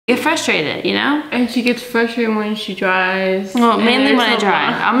get frustrated, you know? And she gets frustrated when she drives. Well, mainly when I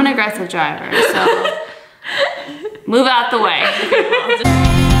drive. I'm an aggressive driver, so move out the way.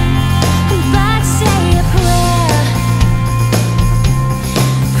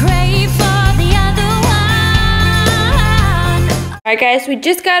 Alright guys, we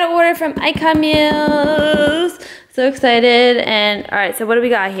just got an order from Icon Meals. So excited. And alright, so what do we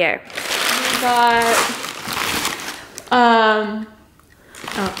got here? We got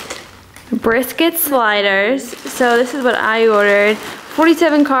brisket sliders. So this is what I ordered.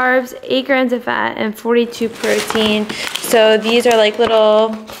 47 carbs, 8 grams of fat, and 42 protein. So these are like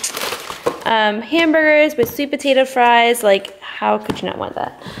little hamburgers with sweet potato fries. Like, how could you not want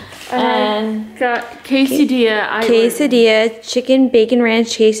that? And got quesadilla. Quesadilla, chicken bacon ranch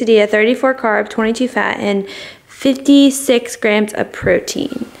quesadilla, 34 carb, 22 fat, and 56 grams of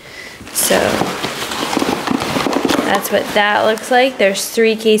protein. So that's what that looks like. There's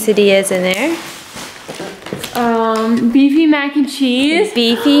 3 quesadillas in there. Beefy mac and cheese.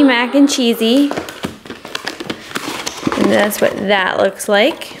 Beefy mac and cheesy. And that's what that looks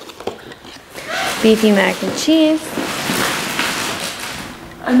like. Beefy mac and cheese.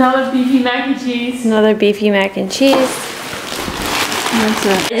 Another beefy mac and cheese. Another beefy mac and cheese. That's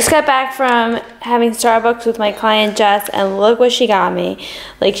it. I just got back from having Starbucks with my client Jess, and look what she got me.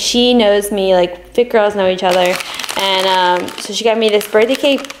 Like, she knows me, like fit girls know each other. And so she got me this birthday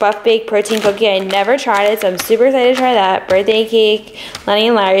cake buff baked protein cookie. I never tried it, so I'm super excited to try that. Birthday cake, Lenny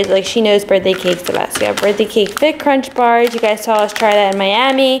and Larry's, like, she knows birthday cake's the best. We got birthday cake fit crunch bars. You guys saw us try that in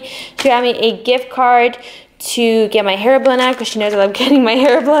Miami. She got me a gift card to get my hair blown out because she knows I love getting my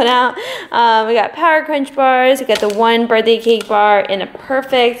hair blown out. We got Power Crunch bars. We got the one birthday cake bar in a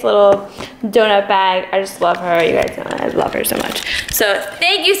perfect little donut bag. I just love her. You guys know I love her so much. So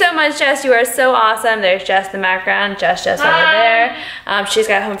thank you so much, Jess. You are so awesome. There's Jess in the background. Jess over there. She just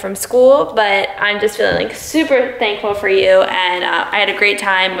got home from school, but I'm just feeling like super thankful for you. And I had a great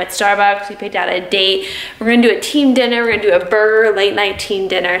time with Starbucks. We picked out a date. We're gonna do a team dinner. We're gonna do a burger late night team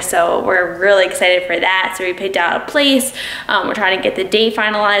dinner. So we're really excited for that. So we picked out a place. We're trying to get the date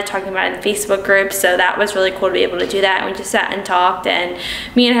finalized, talking about it in the Facebook group. So that was really cool to be able to do that. And we just sat and talked, and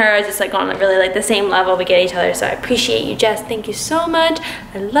me and her are just like on really like the same level. We get each other. So I appreciate you, Jess. Thank you so much.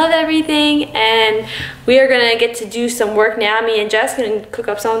 I love everything. And we are gonna get to do some work now. Me and Jess gonna cook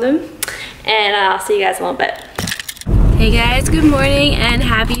up some of them. And I'll see you guys in a little bit. Hey guys, good morning and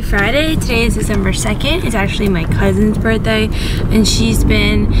happy Friday. Today is December 2nd. It's actually my cousin's birthday, and she's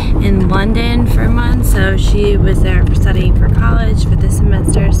been in London for months, so she was there for studying for college for this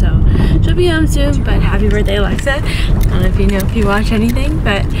semester, so she'll be home soon. But happy birthday, Alexa. I don't know if you know if you watch anything,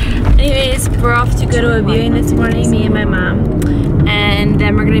 but anyways, we're off to go to a viewing this morning, me and my mom, and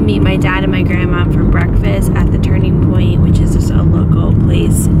then we're gonna meet my dad and my grandma for breakfast at the Turning Point, which is just a local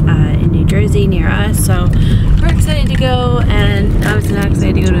place in New Jersey near us. So we're excited to go, and I was not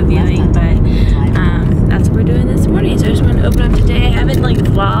excited to go to a viewing, but that's what we're doing this morning. So I just want to open up today. I haven't like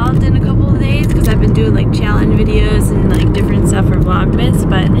vlogged in a couple of days because I've been doing like challenge videos and like different stuff for Vlogmas,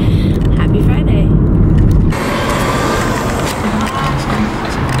 but happy Friday.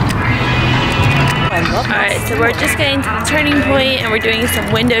 Alright, so we're just getting to the Turning Point and we're doing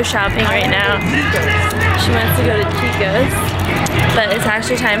some window shopping right now. She wants to go to Chico's, but it's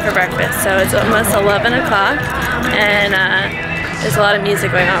actually time for breakfast, so it's almost 11 o'clock, and there's a lot of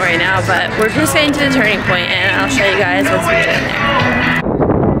music going on right now, but we're just getting to the Turning Point, and I'll show you guys what's we doing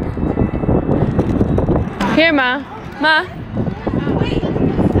there. Here, Ma. Ma.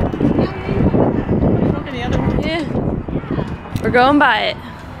 Yeah. We're going by it.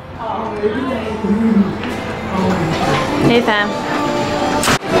 Hey, fam.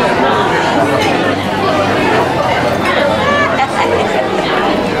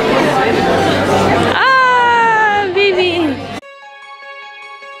 Ah, baby.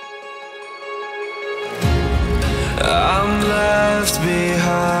 I'm left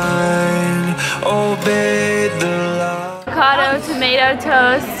behind, obeyed the law. Avocado, tomato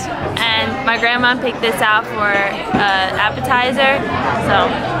toast, and my grandma picked this out for appetizer, so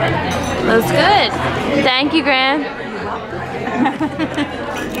looks good. Thank you, Gran.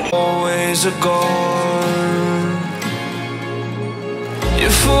 Always a gone. You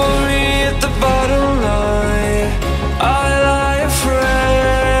fool me at the bottom line. I lie afraid.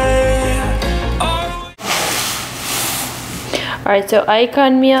 Alright, so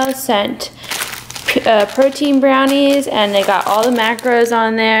Icon Meal sent protein brownies, and they got all the macros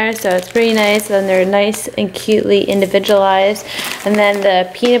on there, so it's pretty nice, and they're nice and cutely individualized. And then the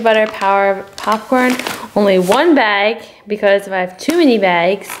peanut butter power popcorn, only one bag, because if I have too many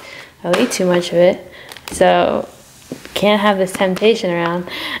bags I'll eat too much of it. So can't have this temptation around.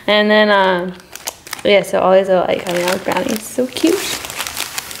 And then, yeah, so all these little icon meals, brownies, so cute.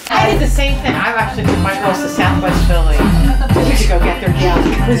 I did the same thing. I actually took my girls to Southwest Philly to go get their gals.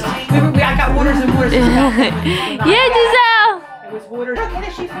 I got waters and waters. Yeah, Giselle! It was waters. What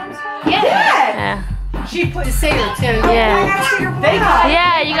is she from? Yeah. She put a sailor too. Yeah.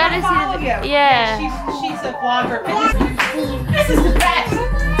 Yeah, you gotta see the yeah. She's a vlogger. This is the best.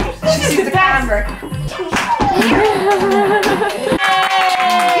 This is the camera.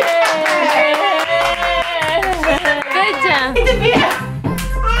 Good job.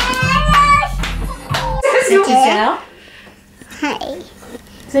 Is that Giselle? Hi.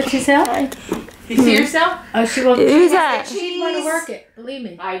 Is that Giselle? You see yourself? Oh, she won't. Who's that? She'd want to work it. Believe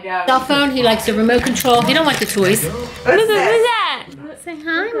me. I know. Cell phone. He likes the remote control. He don't like the toys. Who's that? Say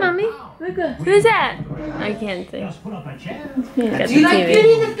hi, mommy. Who's that? I can't see. Do you like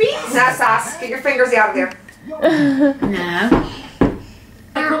Beauty and the Beast? No, Sauce. Get your fingers out of there. No.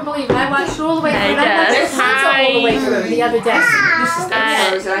 I couldn't believe it. I watched all the way through. I watched all the way through the other day.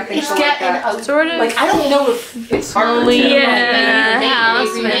 It's getting sort of like I don't know if it's hard to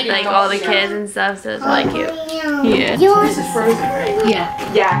house with like all the kids and stuff, so it's really cute. Yeah. This is Frozen, right?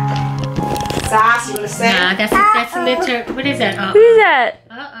 Yeah. Yeah. Sauce, you want to sing? Nah, that's a little. What is that? Who's that?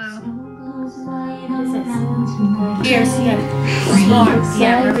 What is this? Here, see it. Smart.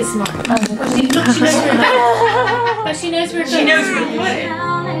 Yeah, really smart. She knows where. But she knows where. She knows where to put it.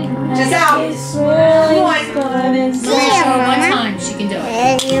 Giselle, come on. Show her one time. She can do it.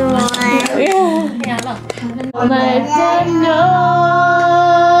 Yeah, look. Let them know.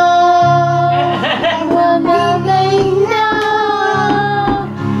 Nothing know.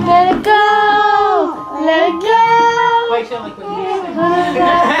 Let it go. Let it go. Why you like when you sing?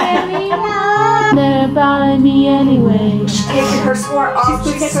 They're bothering me anyway. She's taking her sweater off.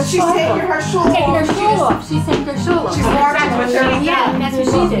 She's taking her shoes off. She's taking her shoe off. She's marching with her. Yeah, that's what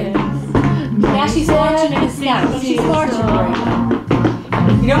she did. Now she's marching in the snow. She's marching right.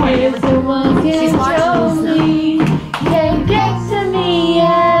 You know what? She's marching in the snow. Can't get to me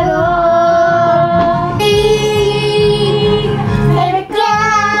at all. Let it go.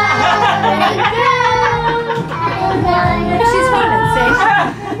 Let it go. She's running,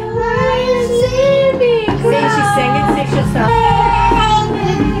 see, she's singing, see, she'll stop.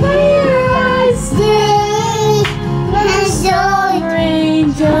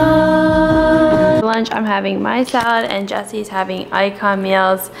 Lunch, I'm having my salad and Jesse's having icon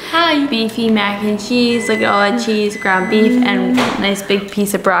meals. Hi. Beefy mac and cheese. Look at all that cheese, ground beef, and a nice big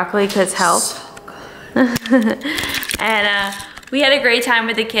piece of broccoli because health. And we had a great time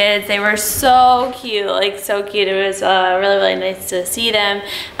with the kids. They were so cute, like so cute. It was really, really nice to see them.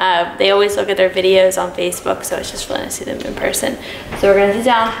 They always look at their videos on Facebook, so it's just really nice to see them in person. So we're gonna sit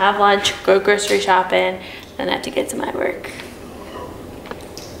down, have lunch, go grocery shopping, then I have to get to my work.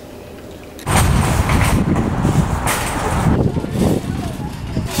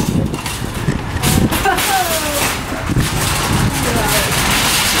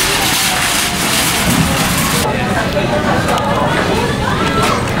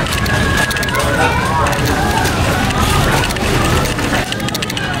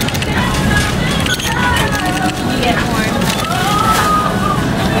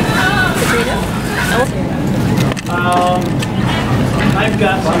 I've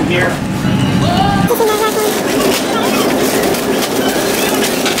got some here.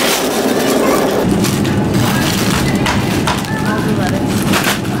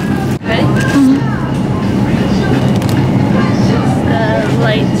 Ready?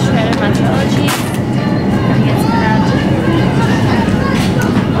 Light shredded mozzarella cheese. Gonna get some ground turkey.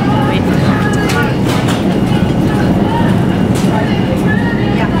 Wait for the ground turkey.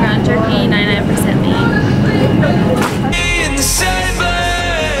 Yeah, ground turkey, 99% meat. In the same place,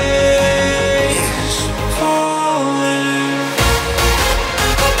 falling.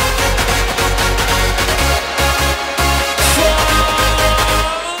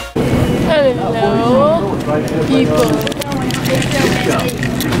 Hello, people.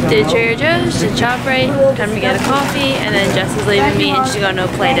 Did Trader Joe's, did ShopRite, time to get a coffee, and then Jess is leaving me and she's going to a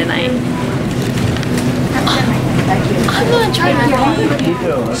play tonight. I'm not trying to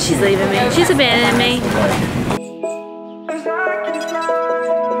leave. She's leaving me. She's abandoning me.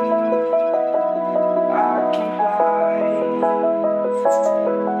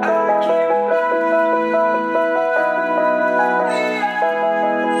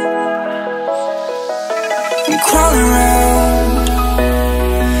 I'm crawling around,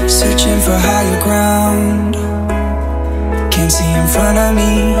 searching for higher ground. Can't see in front of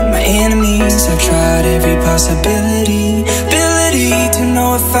me, my enemies. I've tried every possibility, ability to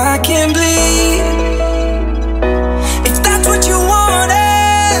know if I can bleed.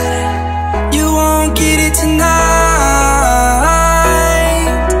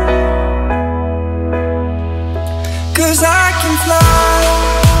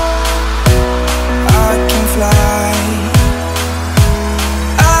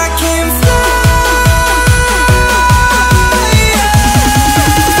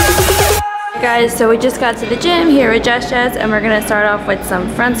 guys, so we just got to the gym here with Jess, and we're gonna start off with some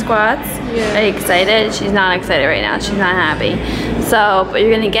front squats. Yeah. Are you excited? She's not excited right now. She's not happy. So, but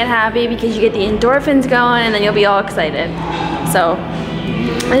you're gonna get happy because you get the endorphins going, and then you'll be all excited. So,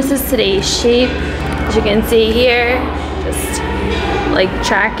 this is today's shape. As you can see here, just like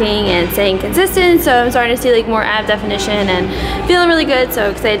tracking and staying consistent. So I'm starting to see like more ab definition and feeling really good. So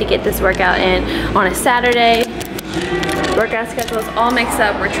excited to get this workout in on a Saturday. Workout schedule is all mixed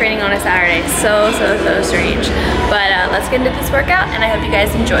up. We're training on a Saturday. So strange. But let's get into this workout, and I hope you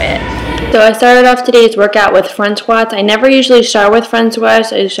guys enjoy it. So I started off today's workout with front squats. I never usually start with front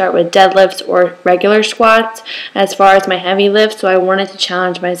squats. I start with deadlifts or regular squats as far as my heavy lifts. So I wanted to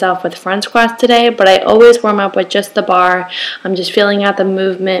challenge myself with front squats today, but I always warm up with just the bar. I'm just feeling out the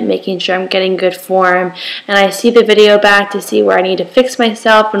movement, making sure I'm getting good form. And I see the video back to see where I need to fix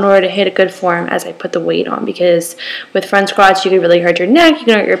myself in order to hit a good form as I put the weight on, because with front squats you can really hurt your neck, you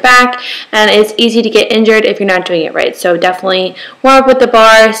can hurt your back, and it's easy to get injured if you're not doing it right. So definitely warm up with the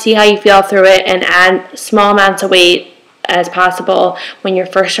bar, see how you feel through it, and add small amounts of weight as possible when you're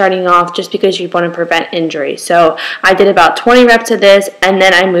first starting off, just because you want to prevent injury. So I did about 20 reps of this, and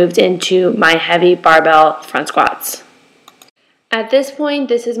then I moved into my heavy barbell front squats. At this point,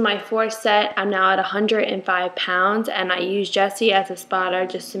 this is my fourth set. I'm now at 105 pounds, and I use Jessie as a spotter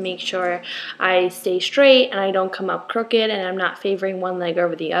just to make sure I stay straight and I don't come up crooked and I'm not favoring one leg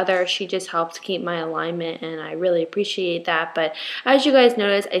over the other. She just helps keep my alignment, and I really appreciate that. But as you guys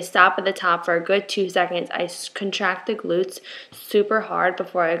notice, I stop at the top for a good 2 seconds. I contract the glutes super hard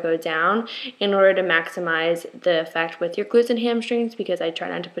before I go down in order to maximize the effect with your glutes and hamstrings, because I try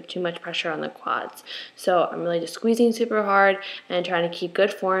not to put too much pressure on the quads. So I'm really just squeezing super hard and trying to keep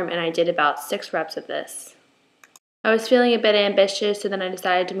good form, and I did about 6 reps of this. I was feeling a bit ambitious, so then I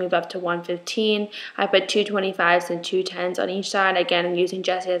decided to move up to 115. I put 2 25s and 2 10s on each side. Again, I'm using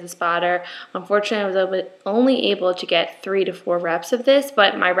Jessie as a spotter. Unfortunately, I was only able to get 3 to 4 reps of this,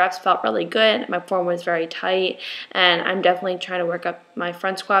 but my reps felt really good. My form was very tight, and I'm definitely trying to work up my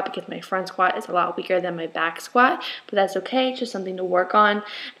front squat, because my front squat is a lot weaker than my back squat, but that's okay. It's just something to work on.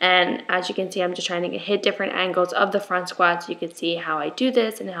 And as you can see, I'm just trying to hit different angles of the front squat so you can see how I do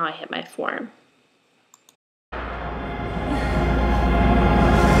this and how I hit my form.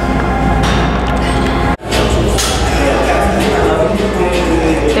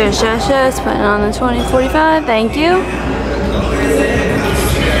 There's Joshua putting on the 20-45, thank you.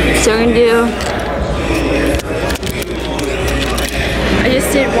 So we're gonna do, I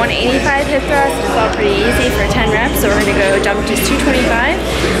just did 185 hip thrust. It felt pretty easy for 10 reps, so we're gonna go jump just 225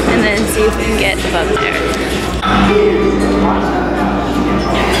 and then see if we can get above there.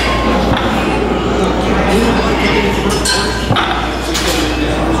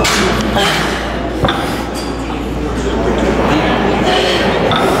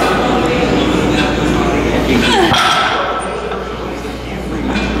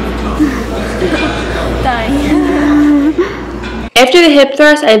 After the hip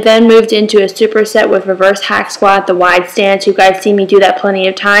thrust, I then moved into a superset with reverse hack squat, the wide stance. You guys see me do that plenty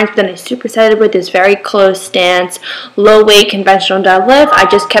of times, but then I supersetted with this very close stance, low weight conventional deadlift. I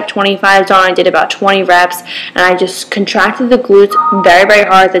just kept 25s on. I did about 20 reps, and I just contracted the glutes very, very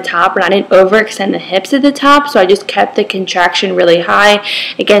hard at the top, and I didn't overextend the hips at the top, so I just kept the contraction really high.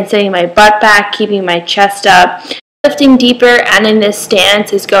 Again, setting my butt back, keeping my chest up. Lifting deeper and in this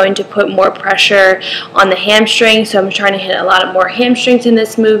stance is going to put more pressure on the hamstrings, so I'm trying to hit a lot of more hamstrings in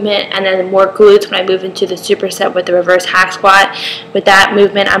this movement, and then more glutes when I move into the superset with the reverse hack squat. With that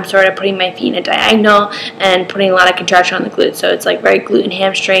movement, I'm sort of putting my feet in a diagonal and putting a lot of contraction on the glutes, so it's like very glute and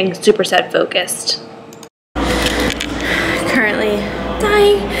hamstring superset focused. Currently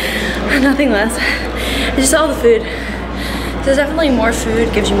dying, nothing less. It's just all the food. There's definitely more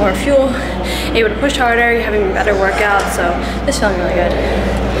food, gives you more fuel, able to push harder, you're having a better workout, so this is feeling really good.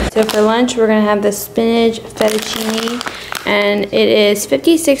 So for lunch, we're gonna have the spinach fettuccine, and it is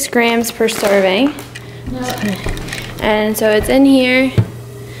 56 grams per serving. And so it's in here,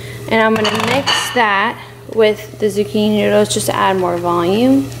 and I'm gonna mix that with the zucchini noodles just to add more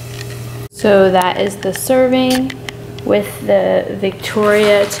volume. So that is the serving with the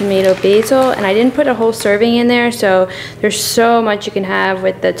Victoria tomato basil, and I didn't put a whole serving in there, so there's so much you can have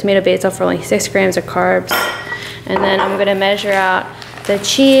with the tomato basil for only 6 grams of carbs. And then I'm gonna measure out the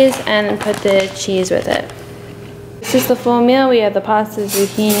cheese and put the cheese with it. This is the full meal. We have the pasta,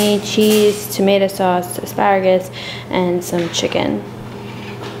 zucchini, cheese, tomato sauce, asparagus, and some chicken.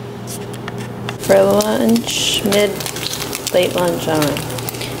 For lunch, late lunch, I don't know,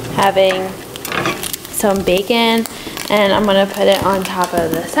 having some bacon, and I'm gonna put it on top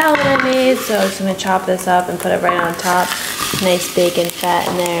of the salad I made. So I'm just gonna chop this up and put it right on top. Nice bacon fat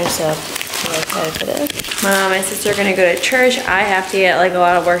in there, so really excited for this. Mom and my sister are gonna go to church. I have to get like a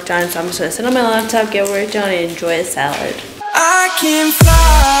lot of work done, so I'm just gonna sit on my laptop, get work done, and enjoy the salad. I can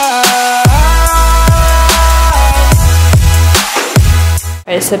fly.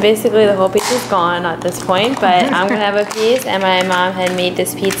 Alright, so basically the whole pizza's gone at this point, but I'm gonna have a piece, and my mom had made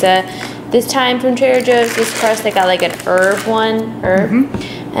this pizza this time from Trader Joe's. This crust, they got like an herb.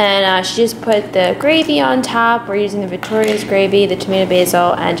 And she just put the gravy on top. We're using the Victoria's gravy, the tomato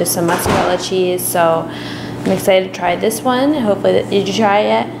basil, and just some mozzarella cheese. So I'm excited to try this one. Hopefully, did you try it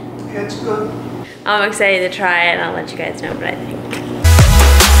yet? It's good. I'm excited to try it, and I'll let you guys know what I think.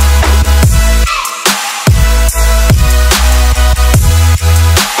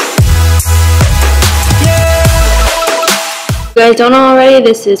 If you guys don't know already,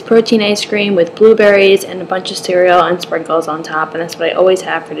 this is protein ice cream with blueberries and a bunch of cereal and sprinkles on top, and that's what I always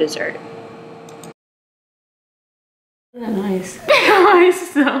have for dessert. Nice.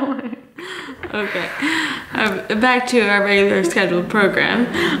 Okay, back to our regular scheduled program.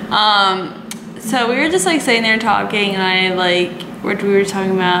 So we were just like sitting there talking, and we were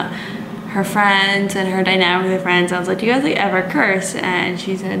talking about her friends and her dynamic with her friends. I was like, do you guys like ever curse? And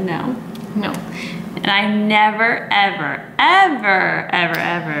she said no. No. And I never, ever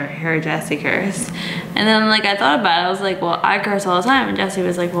heard Jessie curse. And then like I thought about it, I was like, well, I curse all the time. And Jessie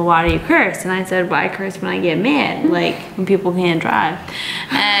was like, well, why do you curse? And I said, well, I curse when I get mad, like when people can't drive.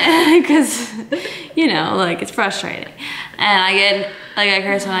 And because, you know, like it's frustrating. And I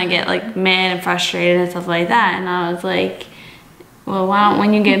curse when I get like mad and frustrated and stuff like that. And I was like, well,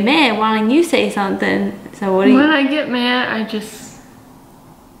 when you get mad, why don't you say something? So what do you? When I get mad, I just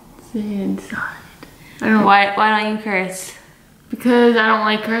sit inside. Why don't you curse? Because I don't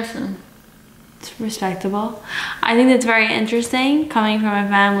like cursing. It's respectable. I think that's very interesting coming from a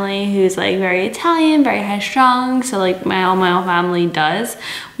family who's like very Italian, very headstrong. So like my whole family does.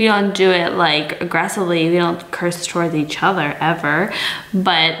 We don't do it like aggressively. We don't curse towards each other ever.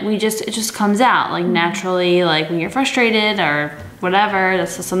 But it just comes out like naturally, like when you're frustrated or whatever,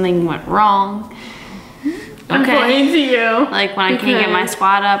 that's just something went wrong. I'm pointing to you. Like when I can't get my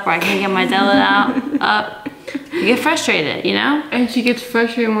squat up or I can't get my deadlift up, you get frustrated, you know? And she gets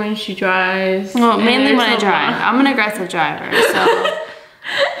frustrated when she drives. Well, mainly when I drive. I'm an aggressive driver, so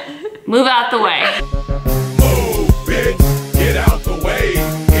move out the way. Move, bitch, get out the way.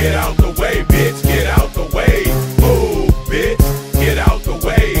 Get out the way, bitch, get out the way. Move, bitch, get out the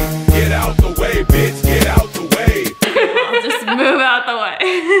way. Get out the way, bitch, get out the way. I'll just move out the way.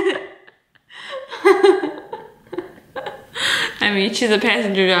 I mean, she's a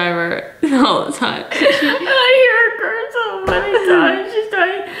passenger driver all the time. I hear her curse so many times. She's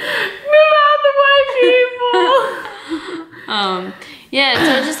like, move out the way, people. Yeah, so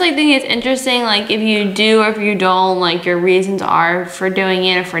I just like think it's interesting, like if you do or if you don't, like your reasons are for doing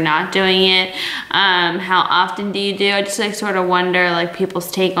it or for not doing it. How often do you do? I just like sort of wonder like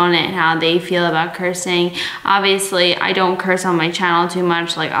people's take on it and how they feel about cursing. Obviously, I don't curse on my channel too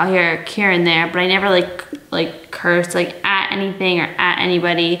much. Like I'll hear it here and there, but I never like curse like at anything or at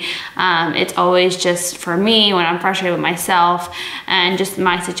anybody. It's always just for me when I'm frustrated with myself and just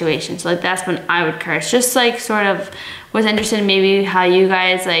my situation. So like that's when I would curse. Just like sort of was interested in maybe how you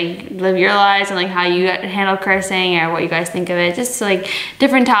guys like live your lives and like how you handle cursing or what you guys think of it. Just like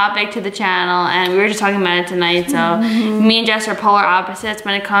different topic to the channel, and we were just talking about it tonight. So me and Jess are polar opposites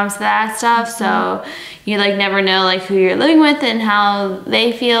when it comes to that stuff. So you like never know like who you're living with and how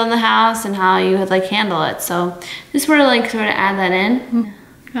they feel in the house and how you would like handle it. So just sort of add that in.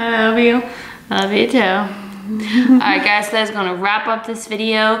 I love you. I love you too. Alright guys, so that's gonna wrap up this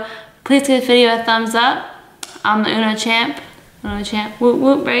video. Please give this video a thumbs up. I'm the Uno champ. Uno champ. Whoop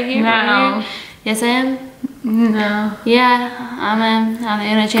whoop right here. No. Right here. Yes I am? No. Yeah, I'm the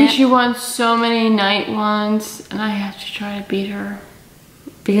Uno champ. Because she won so many night ones and I have to try to beat her.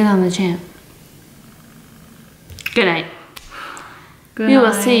 Because I'm the champ. Good night. Good We night.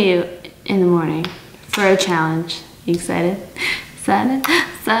 will see you in the morning for a challenge. You excited? Excited?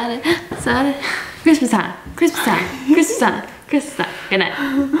 Christmas time. Christmas time. Christmas time. Christmas time. Good night.